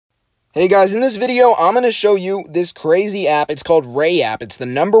Hey guys, in this video, I'm going to show you this crazy app. It's called Ray app. It's the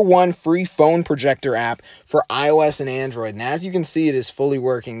 #1 free phone projector app for iOS and Android. And as you can see, it is fully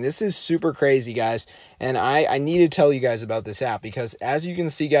working. This is super crazy, guys. And I need to tell you guys about this app because as you can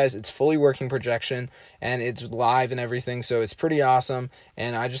see, guys, it's fully working projection and it's live and everything. So it's pretty awesome.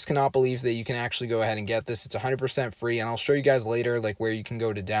 And I just cannot believe that you can actually go ahead and get this. It's 100% free. And I'll show you guys later, like where you can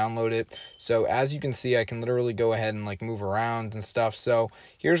go to download it. So as you can see, I can literally go ahead and like move around and stuff. So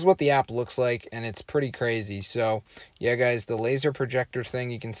here's what the app looks like, and it's pretty crazy. So yeah, guys, the laser projector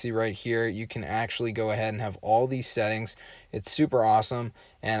thing you can see right here, you can actually go ahead and have all these settings. It's super awesome,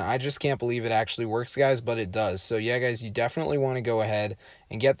 and I just can't believe it actually works, guys, but it does. So yeah, guys, you definitely want to go ahead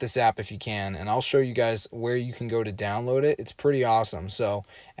and get this app if you can, and I'll show you guys where you can go to download it. It's pretty awesome. So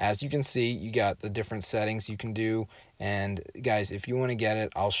as you can see, you got the different settings you can do, and guys, if you want to get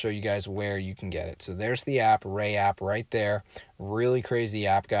it, I'll show you guys where you can get it. So there's the app, Ray app, right there. Really crazy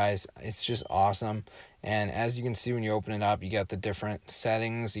app, guys. It's just awesome. And as you can see, when you open it up, you got the different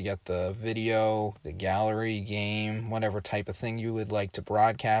settings. You got the video, the gallery, game, whatever type of thing you would like to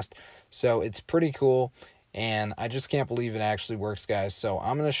broadcast. So it's pretty cool, and I just can't believe it actually works, guys. So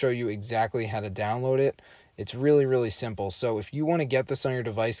I'm going to show you exactly how to download it. It's really, really simple. So if you want to get this on your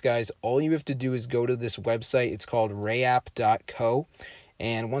device, guys, all you have to do is go to this website. It's called rayapp.co.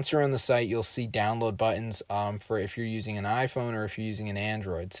 And once you're on the site, you'll see download buttons for if you're using an iPhone or if you're using an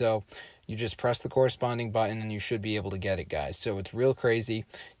Android. So you just press the corresponding button and you should be able to get it, guys. So it's real crazy.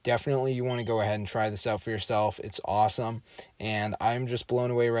 Definitely you want to go ahead and try this out for yourself. It's awesome. And I'm just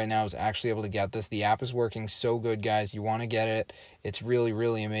blown away right now. I was actually able to get this. The app is working so good, guys. You want to get it. It's really,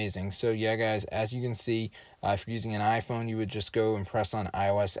 really amazing. So yeah, guys, as you can see, if you're using an iPhone, you would just go and press on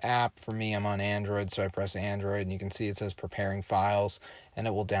iOS app. For me, I'm on Android, so I press Android, and you can see it says preparing files, and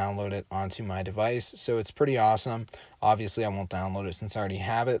it will download it onto my device. So it's pretty awesome. Obviously, I won't download it since I already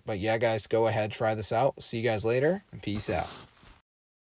have it. But yeah, guys, go ahead, try this out. See you guys later, and peace out.